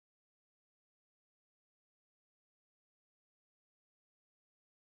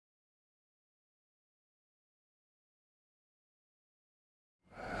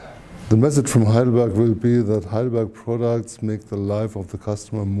The message from Heidelberg will be that Heidelberg products make the life of the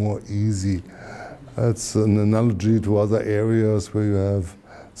customer more easy. It's an analogy to other areas where you have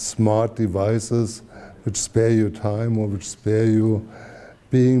smart devices which spare you time or which spare you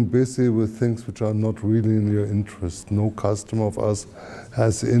being busy with things which are not really in your interest. No customer of us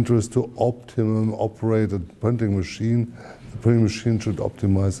has the interest to optimum operate a printing machine. The printing machine should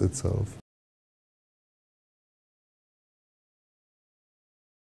optimize itself.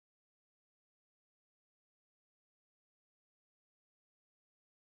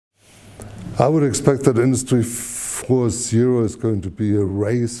 I would expect that Industry 4.0 is going to be a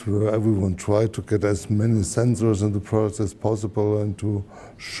race where everyone tries to get as many sensors in the product as possible and to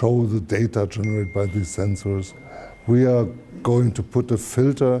show the data generated by these sensors. We are going to put a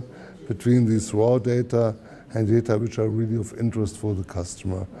filter between these raw data and data which are really of interest for the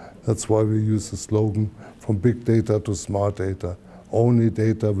customer. That's why we use the slogan, from big data to smart data. Only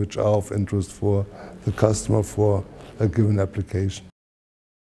data which are of interest for the customer for a given application.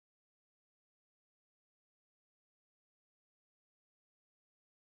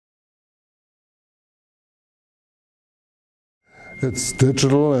 It's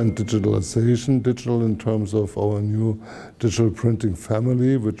digital and digitalization. Digital in terms of our new digital printing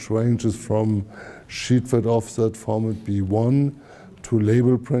family, which ranges from sheet fed offset format B1 to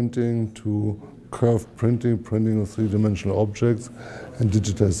label printing to curved printing, printing of three-dimensional objects. And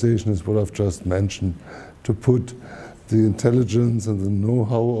digitization is what I've just mentioned, to put the intelligence and the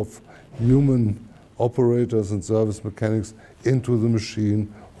know-how of human operators and service mechanics into the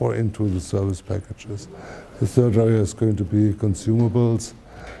machine or into the service packages. The third area is going to be consumables,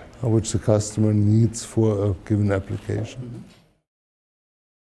 which the customer needs for a given application.